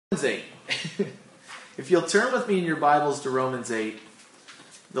Romans 8. If you'll turn with me in your Bibles to Romans 8.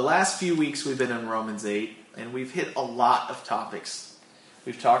 The last few weeks we've been in Romans 8, and we've hit a lot of topics.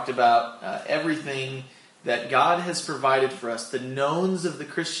 We've talked about everything that God has provided for us, the knowns of the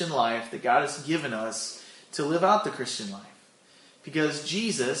Christian life that God has given us to live out the Christian life. Because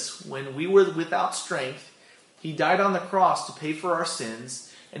Jesus, when we were without strength, He died on the cross to pay for our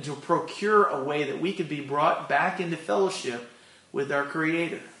sins and to procure a way that we could be brought back into fellowship with our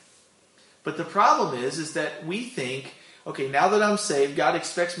Creator. But the problem is that we think, okay, now that I'm saved, God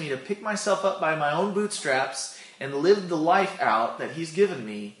expects me to pick myself up by my own bootstraps and live the life out that He's given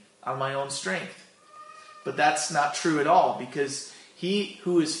me on my own strength. But that's not true at all, because He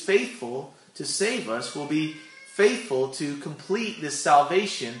who is faithful to save us will be faithful to complete this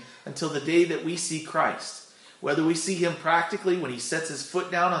salvation until the day that we see Christ. Whether we see Him practically when He sets His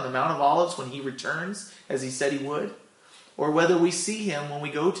foot down on the Mount of Olives when He returns, as He said He would, or whether we see Him when we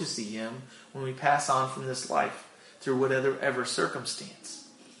go to see Him, when we pass on from this life, through whatever circumstance.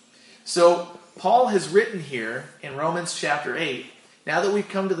 So, Paul has written here in Romans chapter 8, now that we've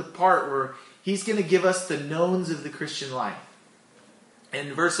come to the part where he's going to give us the knowns of the Christian life.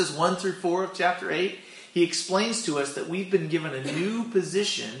 In verses 1 through 4 of chapter 8, he explains to us that we've been given a new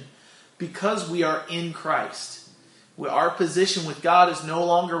position because we are in Christ. Our position with God is no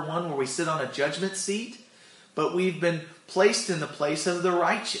longer one where we sit on a judgment seat, but we've been placed in the place of the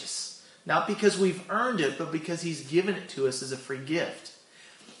righteous. Not because we've earned it, but because He's given it to us as a free gift.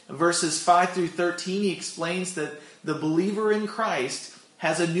 In verses 5 through 13, he explains that the believer in Christ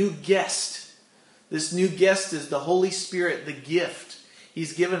has a new guest. This new guest is the Holy Spirit, the gift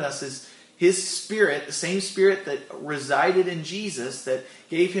He's given us is His Spirit, the same Spirit that resided in Jesus, that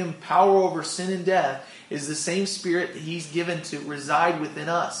gave Him power over sin and death, is the same Spirit that He's given to reside within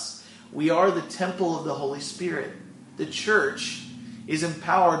us. We are the temple of the Holy Spirit. The church is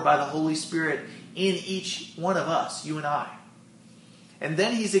empowered by the Holy Spirit in each one of us, you and I. And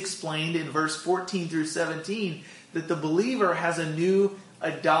then he's explained in verse 14 through 17 that the believer has a new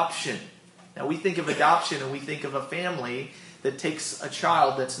adoption. Now we think of adoption and we think of a family that takes a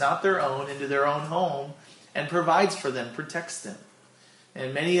child that's not their own into their own home and provides for them, protects them.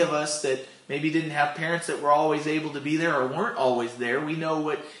 And many of us that maybe didn't have parents that were always able to be there or weren't always there, we know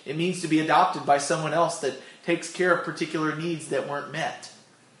what it means to be adopted by someone else that takes care of particular needs that weren't met.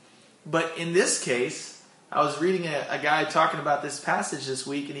 But in this case, I was reading a guy talking about this passage this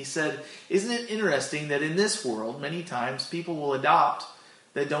week, and he said, isn't it interesting that in this world, many times people will adopt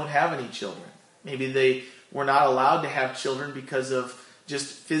that don't have any children? Maybe they were not allowed to have children because of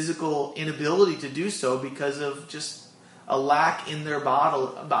just physical inability to do so, because of just a lack in their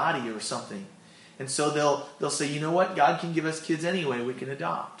body or something. And so they'll say, you know what? God can give us kids anyway. We can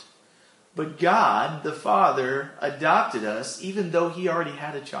adopt. But God, the Father, adopted us even though He already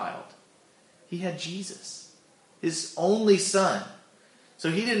had a child. He had Jesus, His only Son. So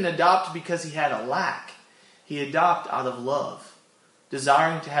He didn't adopt because He had a lack. He adopted out of love,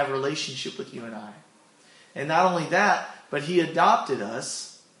 desiring to have a relationship with you and I. And not only that, but He adopted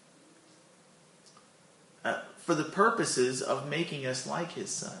us for the purposes of making us like His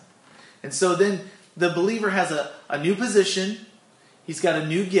Son. And so then the believer has a new position. He's got a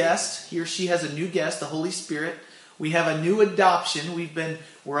new guest. He or she has a new guest, the Holy Spirit. We have a new adoption.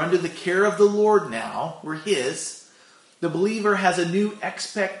 We're under the care of the Lord now. We're His. The believer has a new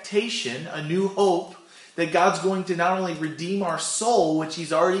expectation, a new hope that God's going to not only redeem our soul, which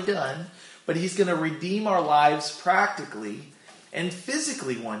He's already done, but He's going to redeem our lives practically and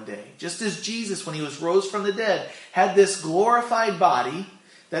physically one day. Just as Jesus, when He was rose from the dead, had this glorified body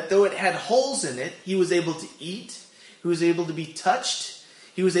that though it had holes in it, He was able to eat, He was able to be touched,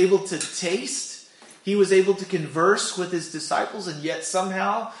 He was able to taste, He was able to converse with His disciples, and yet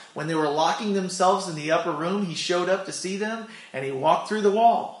somehow, when they were locking themselves in the upper room, He showed up to see them, and He walked through the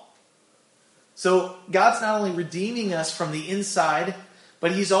wall. So God's not only redeeming us from the inside,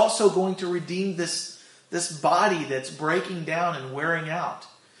 but He's also going to redeem this body that's breaking down and wearing out.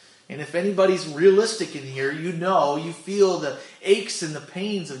 And if anybody's realistic in here, you feel the aches and the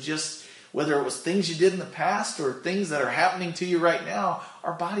pains of just, whether it was things you did in the past or things that are happening to you right now,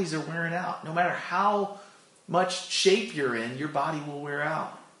 our bodies are wearing out. No matter how much shape you're in, your body will wear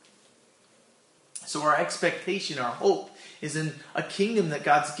out. So our expectation, our hope, is in a kingdom that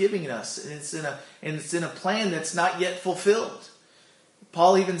God's giving us. And it's in a plan that's not yet fulfilled.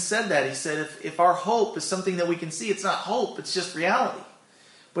 Paul even said that. He said, if our hope is something that we can see, it's not hope, it's just reality.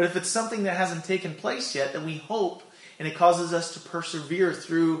 But if it's something that hasn't taken place yet, then we hope, and it causes us to persevere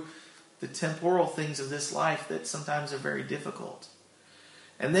through the temporal things of this life that sometimes are very difficult.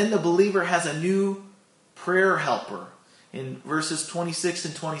 And then the believer has a new prayer helper. In verses 26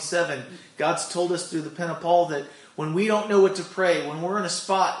 and 27, God's told us through the pen of Paul that when we don't know what to pray, when we're in a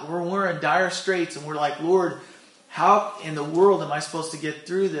spot where we're in dire straits and we're like, Lord, how in the world am I supposed to get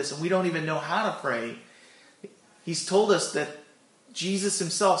through this? And we don't even know how to pray. He's told us that Jesus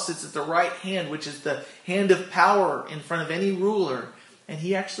himself sits at the right hand, which is the hand of power in front of any ruler. And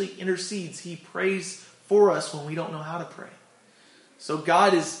he actually intercedes. He prays for us when we don't know how to pray. So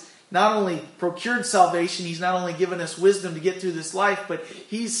God has not only procured salvation, he's not only given us wisdom to get through this life, but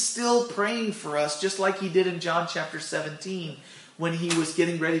he's still praying for us, just like he did in John chapter 17. When he was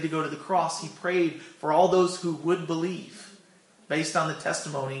getting ready to go to the cross, he prayed for all those who would believe, based on the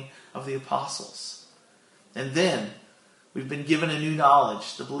testimony of the apostles. And then we've been given a new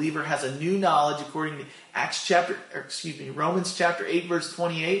knowledge. The believer has a new knowledge according to Romans chapter 8, verse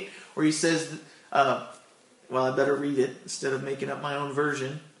 28, where he says, I better read it instead of making up my own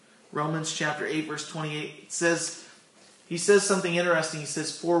version. Romans chapter 8, verse 28, he says something interesting. He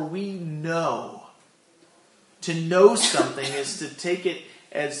says, for we know. To know something is to take it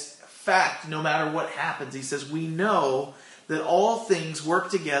as fact no matter what happens. He says, we know that all things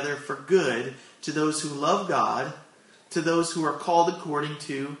work together for good to those who love God, to those who are called according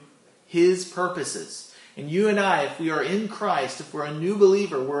to his purposes. And you and I, if we are in Christ, if we're a new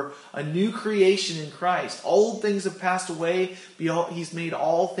believer, we're a new creation in Christ. Old things have passed away. He's made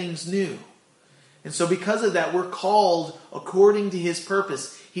all things new. And so because of that, we're called according to his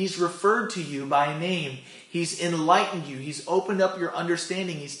purpose. He's referred to you by name. He's enlightened you. He's opened up your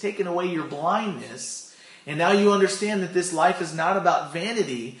understanding. He's taken away your blindness. And now you understand that this life is not about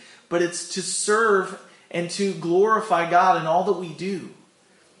vanity, but it's to serve and to glorify God in all that we do.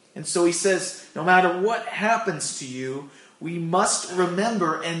 And so he says, no matter what happens to you, we must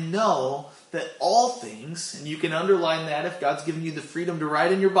remember and know that all things, and you can underline that if God's given you the freedom to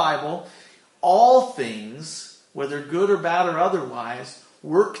write in your Bible, all things, whether good or bad or otherwise,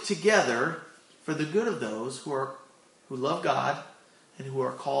 work together for the good of those who love God and who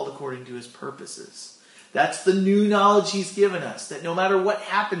are called according to his purposes. That's the new knowledge he's given us, that no matter what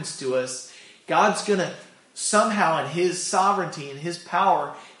happens to us, God's going to somehow in his sovereignty and his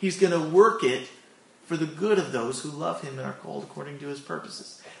power, he's going to work it for the good of those who love him and are called according to his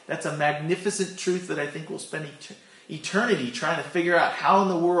purposes. That's a magnificent truth that I think we'll spend eternity trying to figure out how in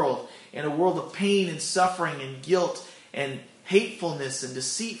the world, in a world of pain and suffering and guilt and hatefulness and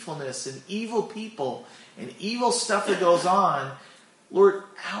deceitfulness and evil people and evil stuff that goes on, Lord,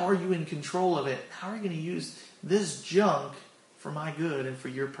 how are you in control of it? How are you going to use this junk for my good and for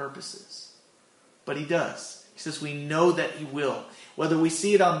your purposes? But he does. He says we know that he will. Whether we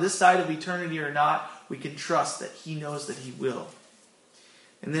see it on this side of eternity or not, we can trust that he knows that he will.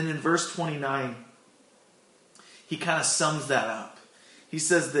 And then in verse 29, he kind of sums that up. He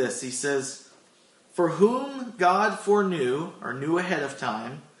says this, he says, for whom God foreknew, or knew ahead of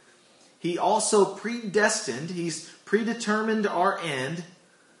time, he also predestined, he's predetermined our end,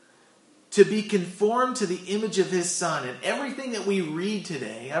 to be conformed to the image of his Son. And everything that we read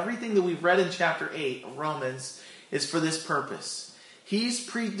today, everything that we've read in chapter 8 of Romans, is for this purpose. He's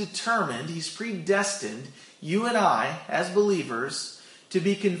predetermined, he's predestined you and I, as believers, to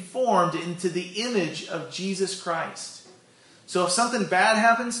be conformed into the image of Jesus Christ. So if something bad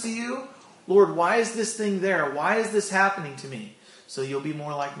happens to you, Lord, why is this thing there? Why is this happening to me? So you'll be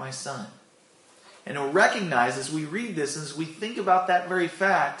more like my Son. And we'll recognize as we read this, as we think about that very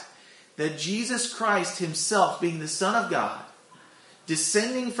fact, that Jesus Christ himself, being the Son of God,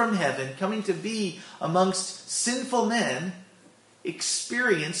 descending from heaven, coming to be amongst sinful men,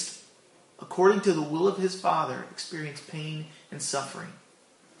 experienced, according to the will of his Father, experienced pain and suffering.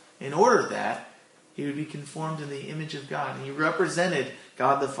 In order that he would be conformed in the image of God. And he represented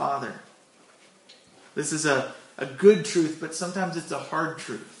God the Father. This is a good truth, but sometimes it's a hard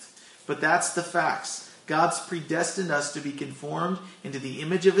truth. But that's the facts. God's predestined us to be conformed into the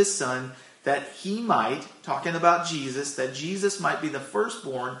image of his Son, that he might, talking about Jesus, that Jesus might be the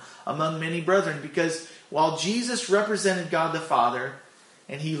firstborn among many brethren. Because while Jesus represented God the Father,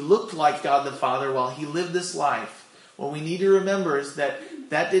 and he looked like God the Father while he lived this life, what we need to remember is that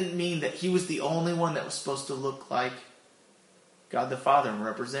didn't mean that he was the only one that was supposed to look like God the Father and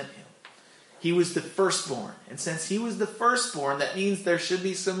represent him. He was the firstborn. And since he was the firstborn, that means there should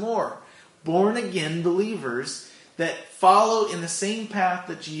be some more born again believers that follow in the same path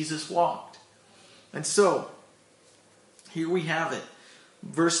that Jesus walked. And so, here we have it.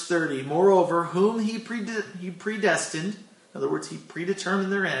 Verse 30, moreover, whom he predestined, in other words, he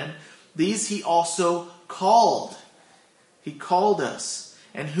predetermined their end, these he also called. He called us.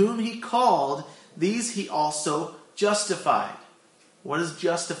 And whom he called, these he also justified. What does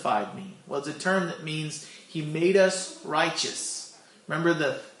justified mean? Well, it's a term that means He made us righteous. Remember,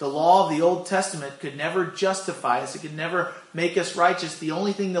 the law of the Old Testament could never justify us. It could never make us righteous. The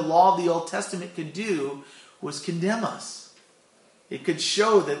only thing the law of the Old Testament could do was condemn us. It could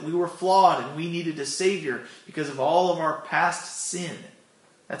show that we were flawed and we needed a Savior because of all of our past sin.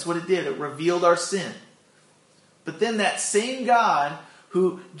 That's what it did. It revealed our sin. But then that same God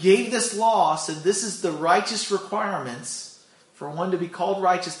who gave this law said this is the righteous requirements. For one to be called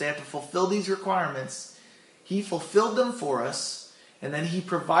righteous, they have to fulfill these requirements. He fulfilled them for us, and then He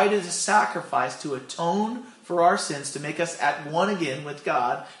provided a sacrifice to atone for our sins, to make us at one again with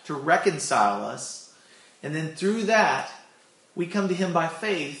God, to reconcile us. And then through that, we come to Him by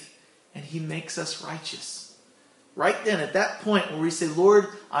faith, and He makes us righteous. Right then, at that point where we say, Lord,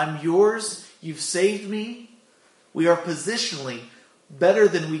 I'm yours, you've saved me, we are positionally better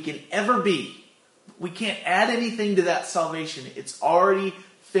than we can ever be. We can't add anything to that salvation. It's already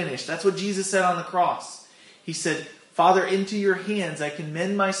finished. That's what Jesus said on the cross. He said, Father, into your hands I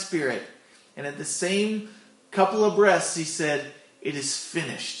commend my spirit. And at the same couple of breaths, He said, it is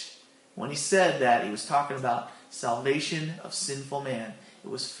finished. When He said that, He was talking about salvation of sinful man. It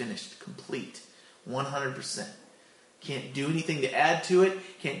was finished, complete, 100%. Can't do anything to add to it.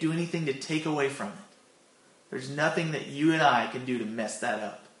 Can't do anything to take away from it. There's nothing that you and I can do to mess that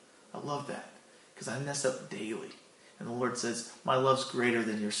up. I love that. Because I mess up daily. And the Lord says, my love's greater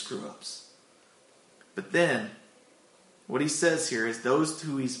than your screw-ups. But then, what He says here is those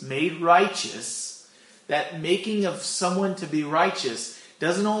who He's made righteous, that making of someone to be righteous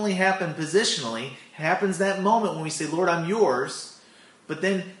doesn't only happen positionally. It happens that moment when we say, Lord, I'm yours. But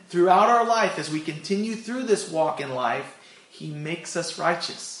then throughout our life, as we continue through this walk in life, He makes us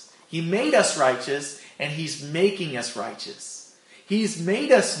righteous. He made us righteous, and He's making us righteous. He's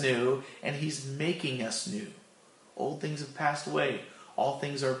made us new, and He's making us new. Old things have passed away. All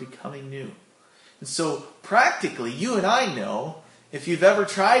things are becoming new. And so, practically, you and I know, if you've ever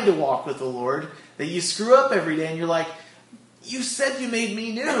tried to walk with the Lord, that you screw up every day, and you're like, you said you made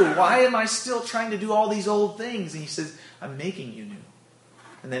me new. Why am I still trying to do all these old things? And He says, I'm making you new.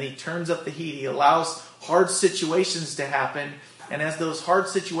 And then He turns up the heat. He allows hard situations to happen. And as those hard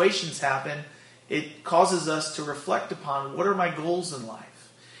situations happen, it causes us to reflect upon what are my goals in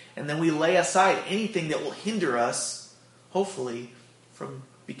life. And then we lay aside anything that will hinder us, hopefully, from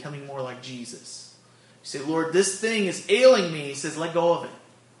becoming more like Jesus. You say, Lord, this thing is ailing me. He says, let go of it.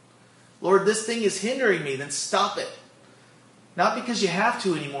 Lord, this thing is hindering me. Then stop it. Not because you have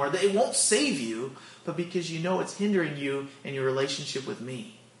to anymore. It won't save you, but because you know it's hindering you in your relationship with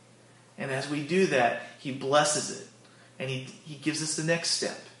me. And as we do that, He blesses it. And He gives us the next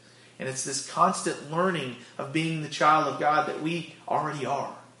step. And it's this constant learning of being the child of God that we already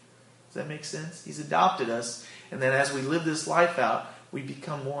are. Does that make sense? He's adopted us. And then as we live this life out, we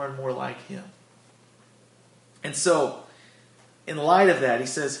become more and more like Him. And so, in light of that, He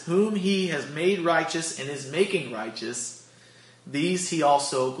says, whom He has made righteous and is making righteous, these He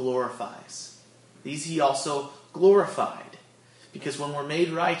also glorifies. These He also glorified. Because when we're made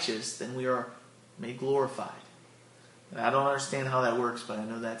righteous, then we are made glorified. And I don't understand how that works, but I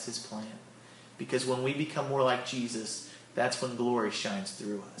know that's His plan. Because when we become more like Jesus, that's when glory shines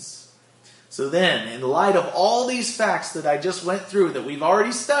through us. So then, in light of all these facts that I just went through, that we've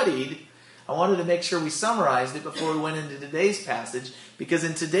already studied, I wanted to make sure we summarized it before we went into today's passage. Because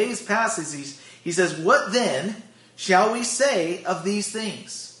in today's passage, he says, what then shall we say of these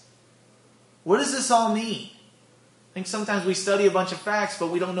things? What does this all mean? I think sometimes we study a bunch of facts, but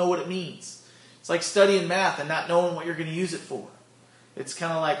we don't know what it means. It's like studying math and not knowing what you're going to use it for. It's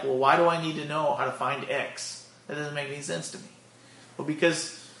kind of like, well, why do I need to know how to find X? That doesn't make any sense to me. Well,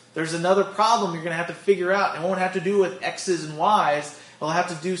 because there's another problem you're going to have to figure out. It won't have to do with X's and Y's. It'll have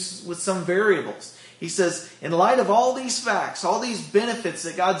to do with some variables. He says, in light of all these facts, all these benefits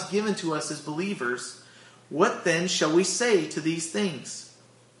that God's given to us as believers, what then shall we say to these things?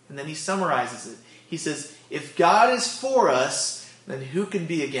 And then he summarizes it. He says, if God is for us, then who can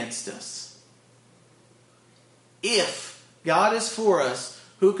be against us? If God is for us,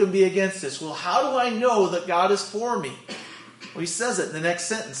 who can be against us? Well, how do I know that God is for me? Well, he says it in the next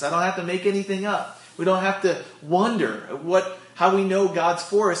sentence. I don't have to make anything up. We don't have to wonder how we know God's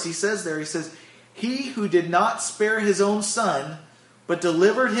for us. He says there, he says, he who did not spare his own son, but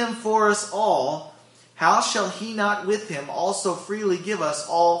delivered him for us all, how shall he not with him also freely give us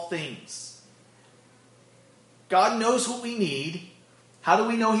all things? God knows what we need. How do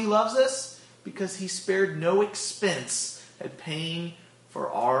we know He loves us? Because He spared no expense at paying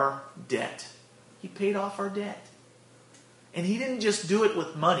for our debt. He paid off our debt. And He didn't just do it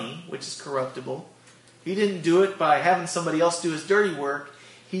with money, which is corruptible. He didn't do it by having somebody else do His dirty work.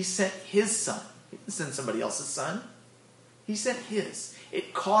 He sent His Son. He didn't send somebody else's son. He sent his.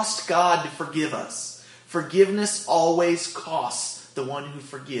 It cost God to forgive us. Forgiveness always costs the one who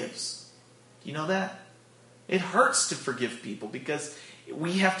forgives. Do you know that? It hurts to forgive people because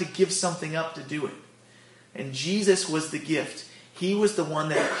we have to give something up to do it. And Jesus was the gift. He was the one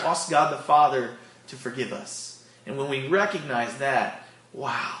that cost God the Father to forgive us. And when we recognize that,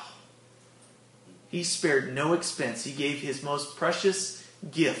 wow. He spared no expense. He gave his most precious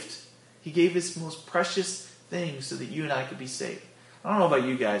gift. He gave his most precious thing so that you and I could be saved. I don't know about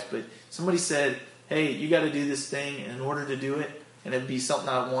you guys, but somebody said, hey, you got to do this thing, and in order to do it, and it'd be something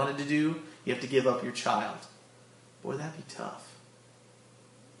I wanted to do, you have to give up your child. Boy, that'd be tough.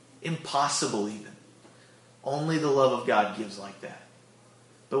 Impossible even. Only the love of God gives like that.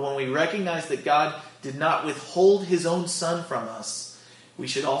 But when we recognize that God did not withhold his own son from us, we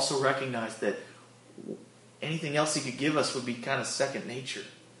should also recognize that anything else he could give us would be kind of second nature.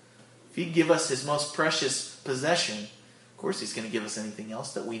 If he'd give us his most precious possession, of course he's going to give us anything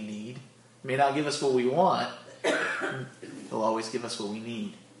else that we need. He may not give us what we want. He'll always give us what we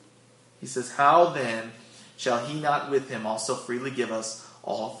need. He says, how then shall he not with him also freely give us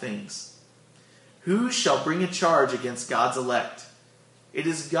all things? Who shall bring a charge against God's elect? It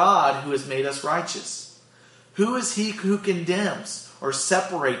is God who has made us righteous. Who is he who condemns or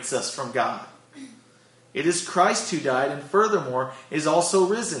separates us from God? It is Christ who died and furthermore is also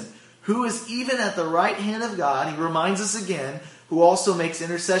risen, who is even at the right hand of God. He reminds us again, who also makes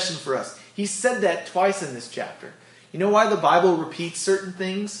intercession for us. He said that twice in this chapter. You know why the Bible repeats certain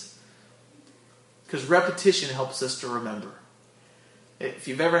things? Because repetition helps us to remember. If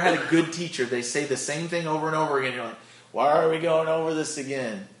you've ever had a good teacher, they say the same thing over and over again. You're like, why are we going over this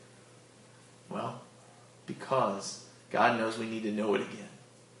again? Well, because God knows we need to know it again.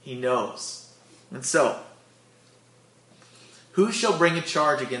 He knows. And so, who shall bring a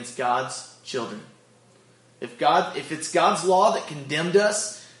charge against God's children? If it's God's law that condemned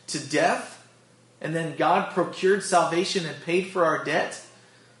us to death, and then God procured salvation and paid for our debt,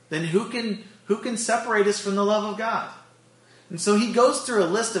 then who can separate us from the love of God? And so he goes through a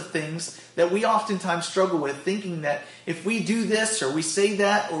list of things that we oftentimes struggle with, thinking that if we do this, or we say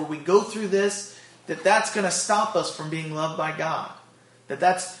that, or we go through this, that's going to stop us from being loved by God.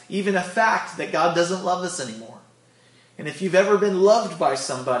 That's even a fact that God doesn't love us anymore. And if you've ever been loved by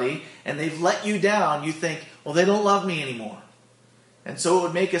somebody and they've let you down, you think, well, they don't love me anymore. And so it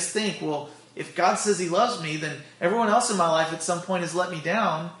would make us think, well, if God says he loves me, then everyone else in my life at some point has let me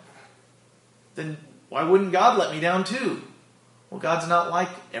down, then why wouldn't God let me down too? Well, God's not like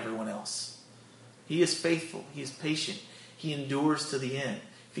everyone else. He is faithful. He is patient. He endures to the end.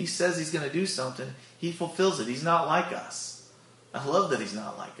 If he says he's going to do something, he fulfills it. He's not like us. I love that he's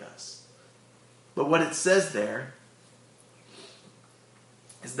not like us. But what it says there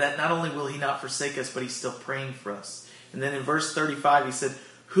is that not only will he not forsake us, but he's still praying for us. And then in verse 35 he said,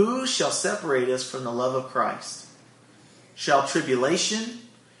 who shall separate us from the love of Christ? Shall tribulation,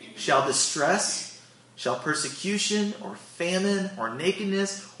 shall distress, shall persecution, or famine, or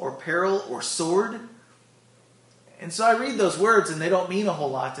nakedness, or peril, or sword? And so I read those words and they don't mean a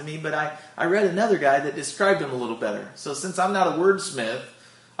whole lot to me, but I read another guy that described them a little better. So since I'm not a wordsmith,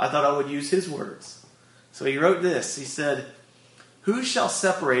 I thought I would use his words. So he wrote this. He said, who shall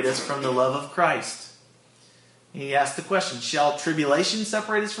separate us from the love of Christ? And he asked the question, shall tribulation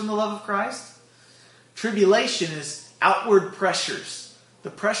separate us from the love of Christ? Tribulation is outward pressures.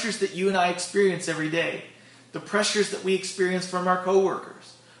 The pressures that you and I experience every day. The pressures that we experience from our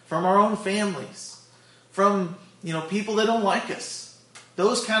coworkers, from our own families, from people that don't like us.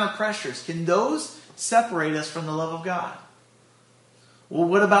 Those kind of pressures. Can those separate us from the love of God? Well,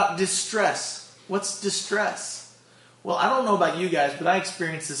 what about distress? What's distress? Well, I don't know about you guys, but I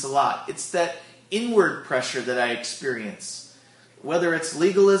experience this a lot. It's that inward pressure that I experience. Whether it's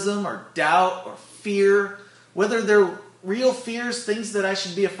legalism or doubt or fear, whether they're real fears, things that I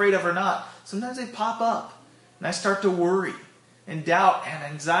should be afraid of or not, sometimes they pop up. And I start to worry and doubt and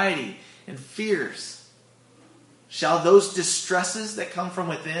anxiety and fears. Shall those distresses that come from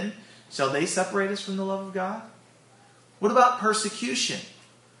within, shall they separate us from the love of God? What about persecution?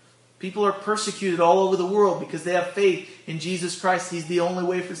 People are persecuted all over the world because they have faith in Jesus Christ. He's the only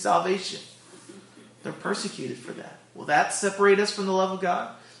way for salvation. They're persecuted for that. Will that separate us from the love of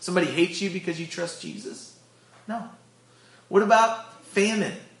God? Somebody hates you because you trust Jesus? No. What about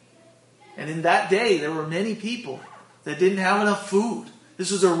famine? And in that day, there were many people that didn't have enough food.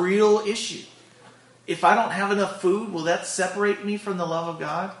 This was a real issue. If I don't have enough food, will that separate me from the love of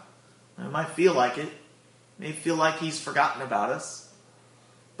God? It might feel like it. It may feel like he's forgotten about us.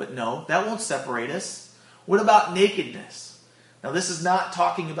 But no, that won't separate us. What about nakedness? Now, this is not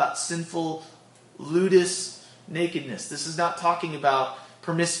talking about sinful ludus nakedness. This is not talking about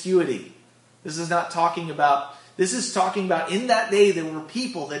promiscuity. This is talking about in that day there were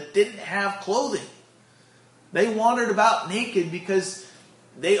people that didn't have clothing. They wandered about naked because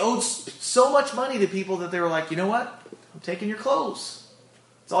they owed so much money to people that they were like, you know what? I'm taking your clothes.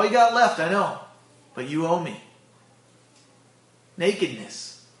 It's all you got left, I know. But you owe me.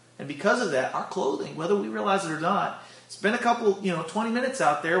 Nakedness. And because of that, our clothing, whether we realize it or not, spend a couple, 20 minutes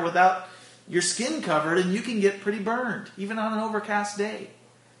out there without your skin covered and you can get pretty burned, even on an overcast day.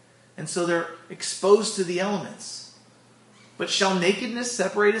 And so they're exposed to the elements. But shall nakedness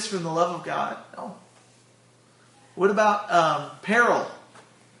separate us from the love of God? No. What about peril?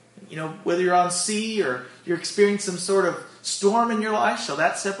 Whether you're on sea or you're experiencing some sort of storm in your life, shall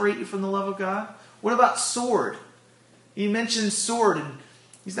that separate you from the love of God? What about sword? He mentions sword, and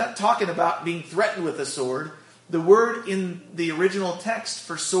he's not talking about being threatened with a sword. The word in the original text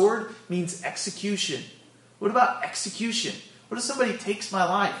for sword means execution. What about execution? What if somebody takes my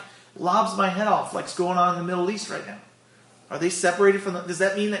life, lobs my head off like it's going on in the Middle East right now? Are they separated from does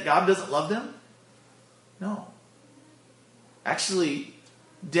that mean that God doesn't love them? No. Actually,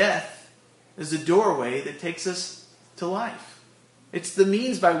 death is a doorway that takes us to life. It's the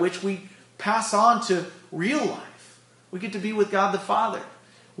means by which we pass on to real life. We get to be with God the Father.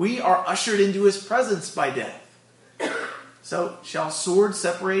 We are ushered into His presence by death. So, shall sword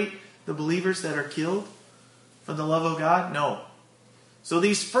separate the believers that are killed from the love of God? No. So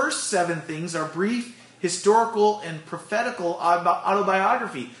these first 7 things are brief, historical, and prophetical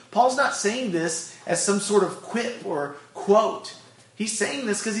autobiography. Paul's not saying this as some sort of quip or quote. He's saying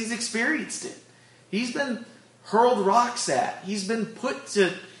this because he's experienced it. He's been hurled rocks at. He's been put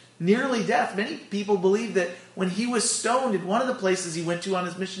to nearly death. Many people believe that when he was stoned in one of the places he went to on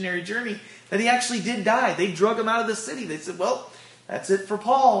his missionary journey, that he actually did die. They drug him out of the city. They said, well, that's it for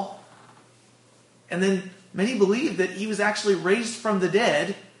Paul. And then many believe that he was actually raised from the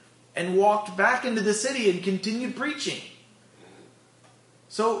dead and walked back into the city and continued preaching.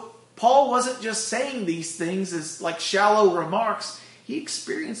 So Paul wasn't just saying these things as like shallow remarks. He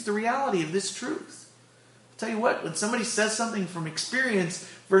experienced the reality of this truth. I'll tell you what, when somebody says something from experience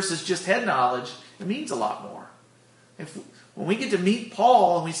versus just head knowledge, it means a lot more. When we get to meet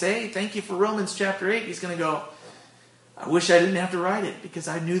Paul and we say, hey, thank you for Romans chapter 8, he's going to go, I wish I didn't have to write it because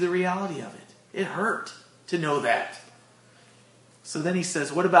I knew the reality of it. It hurt to know that. So then he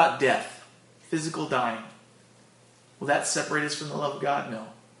says, what about death? Physical dying. Will that separate us from the love of God? No.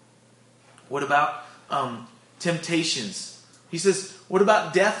 What about temptations? He says, what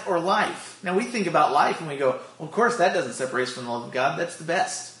about death or life? Now we think about life and we go, well, of course that doesn't separate us from the love of God. That's the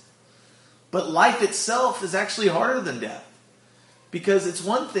best. But life itself is actually harder than death. Because it's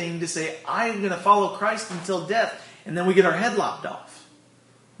one thing to say, I am going to follow Christ until death, and then we get our head lopped off.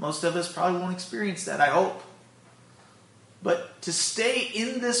 Most of us probably won't experience that, I hope. But to stay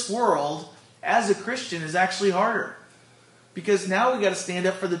in this world as a Christian is actually harder. Because now we got to stand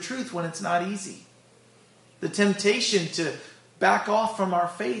up for the truth when it's not easy. The temptation to back off from our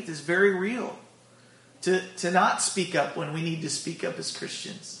faith is very real. To not speak up when we need to speak up as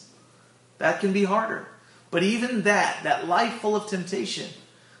Christians. That can be harder. But even that life full of temptation,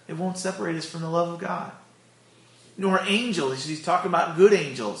 it won't separate us from the love of God. Nor angels, he's talking about good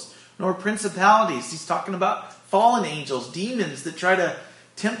angels. Nor principalities, he's talking about fallen angels, demons that try to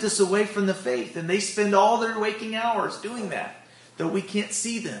tempt us away from the faith. And they spend all their waking hours doing that, though we can't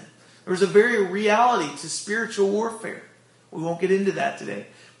see them. There's a very reality to spiritual warfare. We won't get into that today.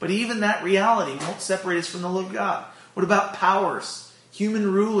 But even that reality won't separate us from the love of God. What about powers?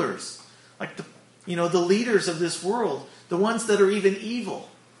 Human rulers? Like the leaders of this world. The ones that are even evil.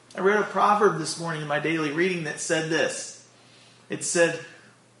 I read a proverb this morning in my daily reading that said this. It said,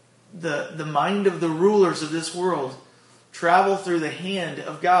 the mind of the rulers of this world travel through the hand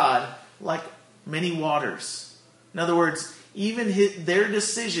of God like many waters. In other words, even their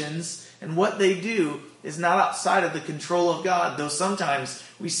decisions and what they do is not outside of the control of God. Though sometimes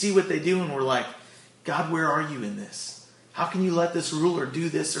we see what they do and we're like, God, where are you in this? How can you let this ruler do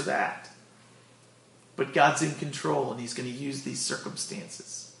this or that? But God's in control and He's going to use these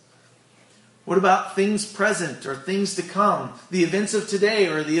circumstances. What about things present or things to come? The events of today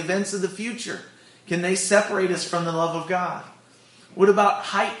or the events of the future? Can they separate us from the love of God? What about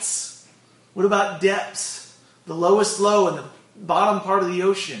heights? What about depths? The lowest low and the bottom part of the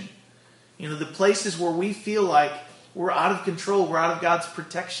ocean. The places where we feel like we're out of control, we're out of God's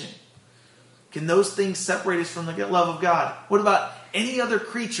protection. Can those things separate us from the love of God? What about any other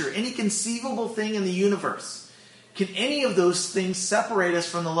creature, any conceivable thing in the universe? Can any of those things separate us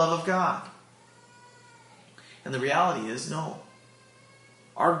from the love of God? And the reality is, no.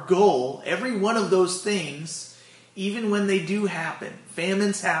 Our goal, every one of those things, even when they do happen,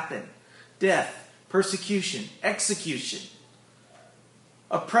 famines happen, death, persecution, execution,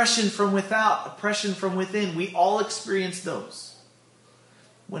 oppression from without, oppression from within, we all experience those.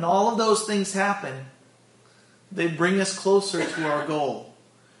 When all of those things happen, they bring us closer to our goal.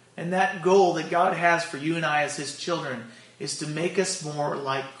 And that goal that God has for you and I as His children is to make us more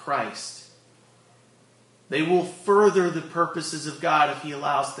like Christ. They will further the purposes of God if He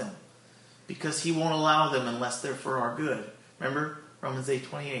allows them, because He won't allow them unless they're for our good. Remember Romans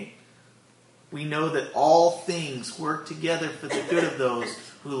 8:28. We know that all things work together for the good of those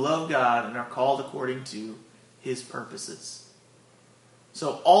who love God and are called according to His purposes.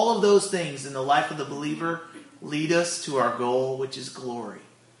 So all of those things in the life of the believer lead us to our goal, which is glory.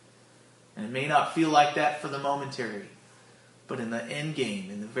 And it may not feel like that for the momentary, but in the end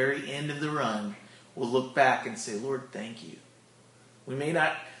game, in the very end of the run, we'll look back and say, Lord, thank you. We may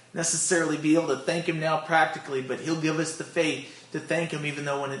not necessarily be able to thank Him now practically, but He'll give us the faith to thank Him even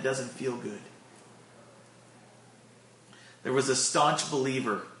though when it doesn't feel good. There was a staunch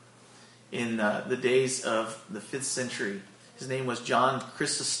believer in the days of the 5th century. His name was John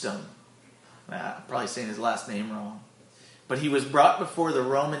Chrysostom. I'm probably saying his last name wrong. But he was brought before the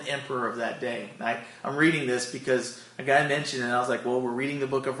Roman emperor of that day. And I'm reading this because a guy mentioned it, and I was like, well, we're reading the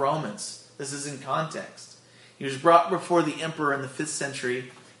book of Romans. This is in context. He was brought before the emperor in the 5th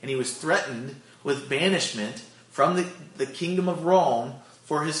century, and he was threatened with banishment from the kingdom of Rome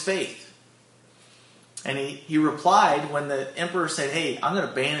for his faith. And he replied when the emperor said, hey, I'm going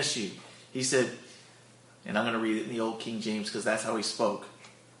to banish you. He said, and I'm going to read it in the old King James because that's how he spoke.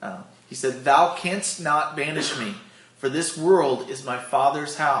 He said, thou canst not banish me, for this world is my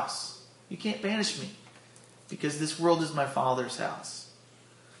Father's house. You can't banish me because this world is my Father's house.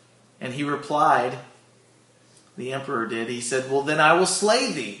 And he replied, the emperor did, he said, well, then I will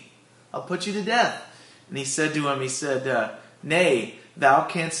slay thee. I'll put you to death. And he said to him, nay, thou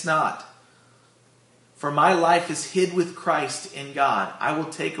canst not. For my life is hid with Christ in God. I will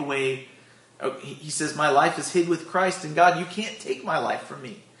take away, he says, my life is hid with Christ in God. You can't take my life from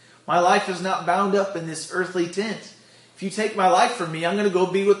me. My life is not bound up in this earthly tent. If you take my life from me, I'm going to go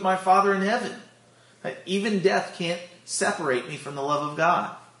be with my Father in heaven. Even death can't separate me from the love of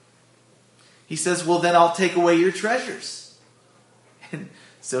God. He says, well, then I'll take away your treasures. And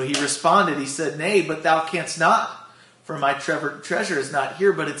so he responded, he said, nay, but thou canst not, for my treasure is not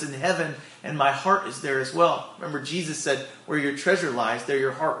here, but it's in heaven, and my heart is there as well. Remember, Jesus said, where your treasure lies, there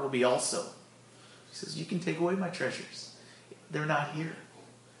your heart will be also. He says, you can take away my treasures. They're not here.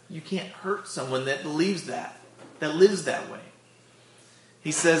 You can't hurt someone that believes that lives that way.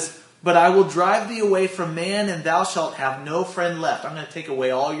 He says, but I will drive thee away from man, and thou shalt have no friend left. I'm going to take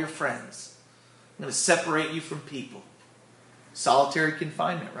away all your friends. I'm going to separate you from people. Solitary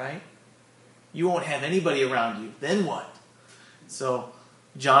confinement, right? You won't have anybody around you. Then what? So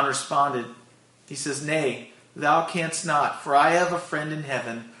John responded. He says, nay, thou canst not, for I have a friend in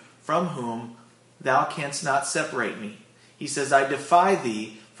heaven from whom thou canst not separate me. He says, I defy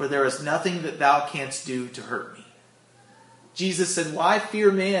thee, for there is nothing that thou canst do to hurt me. Jesus said, why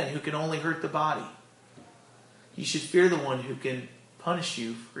fear man who can only hurt the body? You should fear the one who can punish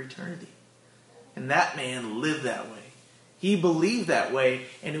you for eternity. And that man lived that way. He believed that way,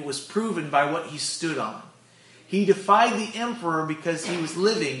 and it was proven by what he stood on. He defied the emperor because he was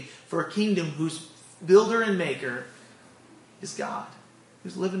living for a kingdom whose builder and maker is God. He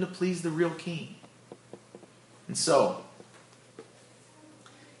was living to please the real king. And so,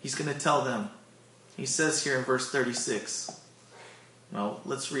 he's going to tell them. He says here in verse 36. Well,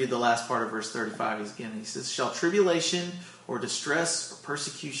 let's read the last part of verse 35 again. He says, shall tribulation or distress or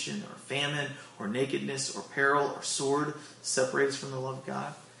persecution or famine or nakedness or peril or sword separate us from the love of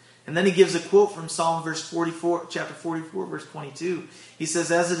God? And then he gives a quote from Psalm chapter 44, verse 22. He says,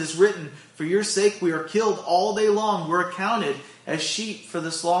 as it is written, for your sake we are killed all day long. We're accounted as sheep for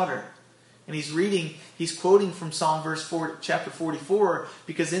the slaughter. And he's quoting from Psalm chapter 44,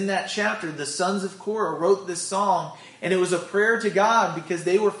 because in that chapter, the sons of Korah wrote this song, and it was a prayer to God because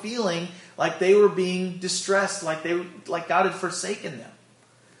they were feeling like they were being distressed, like God had forsaken them.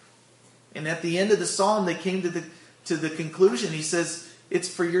 And at the end of the psalm, they came to the conclusion. He says, it's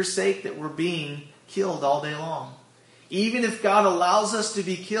for your sake that we're being killed all day long. Even if God allows us to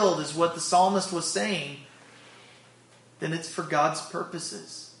be killed, is what the psalmist was saying, then it's for God's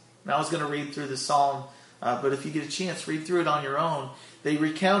purposes. And I was going to read through the psalm, but if you get a chance, read through it on your own. They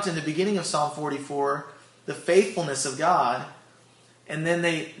recount in the beginning of Psalm 44 the faithfulness of God, and then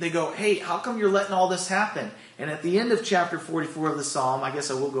they go, hey, how come you're letting all this happen? And at the end of chapter 44 of the psalm, I guess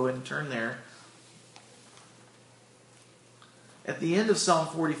I will go ahead and turn there. at the end of Psalm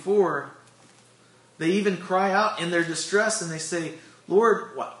 44, they even cry out in their distress and they say,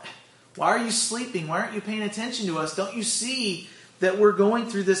 Lord, why are you sleeping? Why aren't you paying attention to us? Don't you see that we're going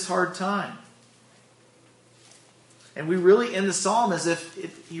through this hard time? And we really end the psalm as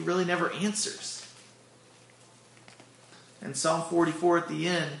if he really never answers. In Psalm 44 at the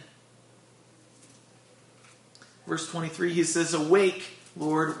end, verse 23, he says, Awake,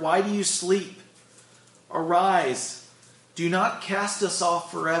 Lord, why do you sleep? Arise, do not cast us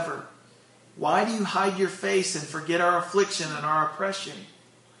off forever. Why do you hide your face and forget our affliction and our oppression?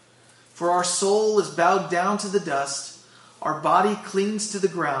 For our soul is bowed down to the dust, our body clings to the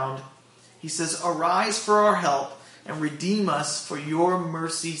ground. He says, Arise for our help and redeem us for your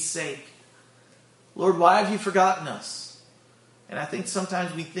mercy's sake. Lord, why have you forgotten us? And I think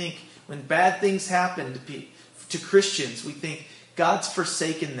sometimes we think when bad things happen to Christians, we think God's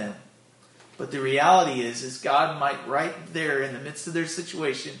forsaken them. But the reality is God might right there in the midst of their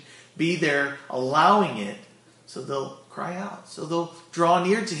situation be there allowing it so they'll cry out, so they'll draw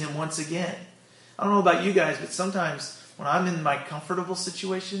near to him once again. I don't know about you guys, but sometimes when I'm in my comfortable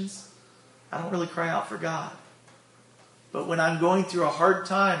situations, I don't really cry out for God. But when I'm going through a hard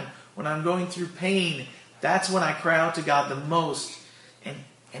time, when I'm going through pain, that's when I cry out to God the most.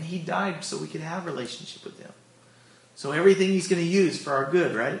 And he died so we could have a relationship with him. So everything he's going to use for our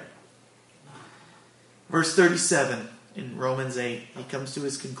good, right? Verse 37 in Romans 8, he comes to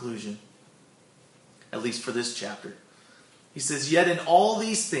his conclusion, at least for this chapter. He says, Yet in all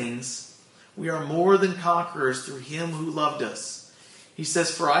these things we are more than conquerors through him who loved us. He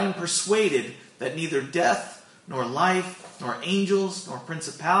says, For I am persuaded that neither death, nor life, nor angels, nor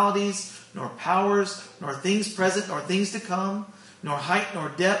principalities, nor powers, nor things present, nor things to come, nor height, nor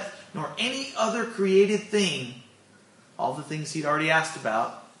depth, nor any other created thing, all the things he'd already asked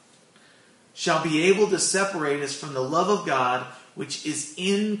about, shall be able to separate us from the love of God, which is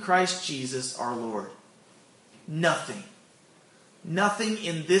in Christ Jesus our Lord. Nothing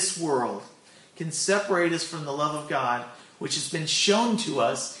in this world can separate us from the love of God, which has been shown to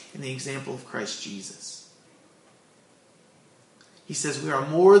us in the example of Christ Jesus. He says we are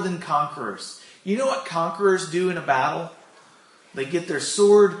more than conquerors. You know what conquerors do in a battle? They get their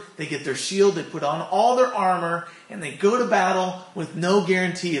sword, they get their shield, they put on all their armor, and they go to battle with no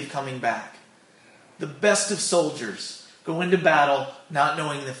guarantee of coming back. The best of soldiers go into battle not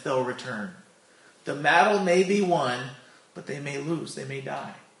knowing if they'll return. The battle may be won, but they may lose, they may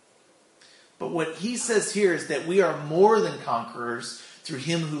die. But what he says here is that we are more than conquerors through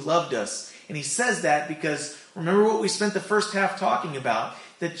him who loved us. And he says that because, remember what we spent the first half talking about,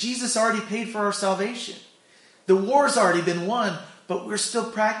 that Jesus already paid for our salvation. The war's already been won, but we're still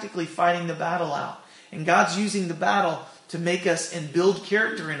practically fighting the battle out. And God's using the battle to make us and build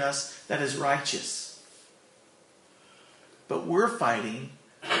character in us that is righteous. But we're fighting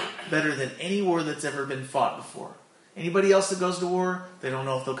better than any war that's ever been fought before. Anybody else that goes to war, they don't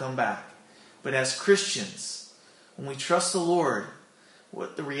know if they'll come back. But as Christians, when we trust the Lord,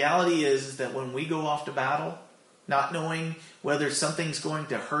 what the reality is that when we go off to battle, not knowing whether something's going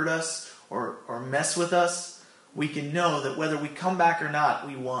to hurt us or mess with us, we can know that whether we come back or not,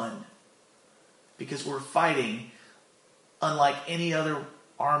 we won. Because we're fighting unlike any other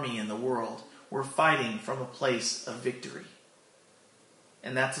army in the world. We're fighting from a place of victory.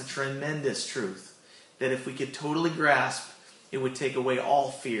 And that's a tremendous truth that if we could totally grasp, it would take away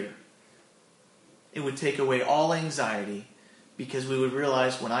all fear. It would take away all anxiety, because we would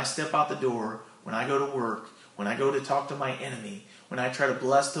realize when I step out the door, when I go to work, when I go to talk to my enemy, when I try to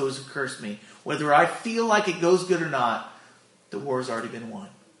bless those who curse me, whether I feel like it goes good or not, the war's already been won.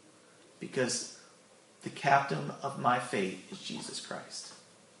 Because the captain of my faith is Jesus Christ.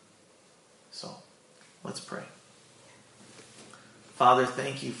 So, let's pray. Father,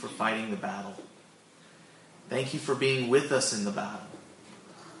 thank you for fighting the battle. Thank you for being with us in the battle.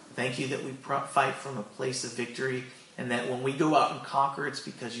 Thank you that we fight from a place of victory, and that when we go out and conquer, it's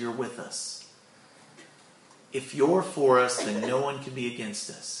because you're with us. If you're for us, then no one can be against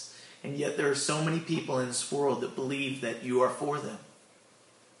us. And yet there are so many people in this world that believe that you are for them.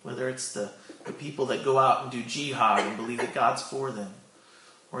 Whether it's the people that go out and do jihad and believe that God's for them,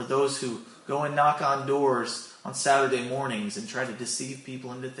 or those who go and knock on doors on Saturday mornings and try to deceive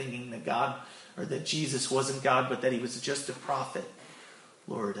people into thinking that God, or that Jesus wasn't God, but that he was just a prophet.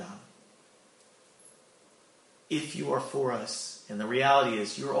 Lord, if you are for us, and the reality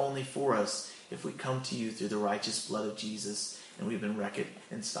is you're only for us if we come to you through the righteous blood of Jesus and we've been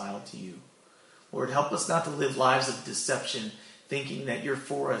reconciled to you. Lord, help us not to live lives of deception thinking that you're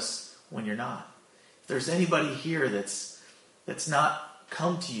for us when you're not. If there's anybody here that's not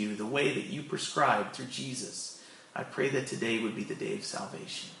come to you the way that you prescribed through Jesus, I pray that today would be the day of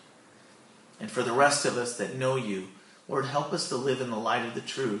salvation. And for the rest of us that know you, Lord, help us to live in the light of the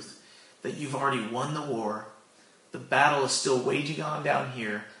truth that you've already won the war. The battle is still waging on down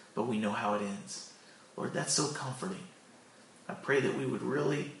here, but we know how it ends. Lord, that's so comforting. I pray that we would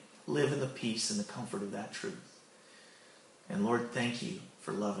really live in the peace and the comfort of that truth. And Lord, thank you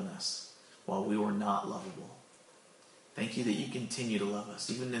for loving us while we were not lovable. Thank you that you continue to love us,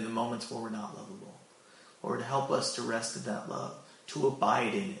 even in the moments where we're not lovable. Lord, help us to rest in that love, to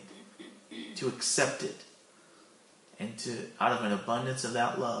abide in it, to accept it, and to, out of an abundance of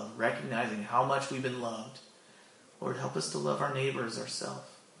that love, recognizing how much we've been loved, Lord, help us to love our neighbors ourselves.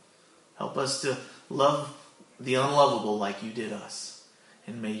 Help us to love the unlovable like you did us.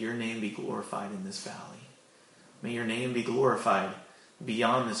 And may your name be glorified in this valley. May your name be glorified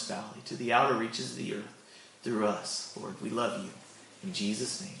beyond this valley, to the outer reaches of the earth, through us. Lord, we love you. In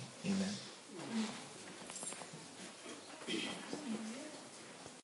Jesus' name, amen.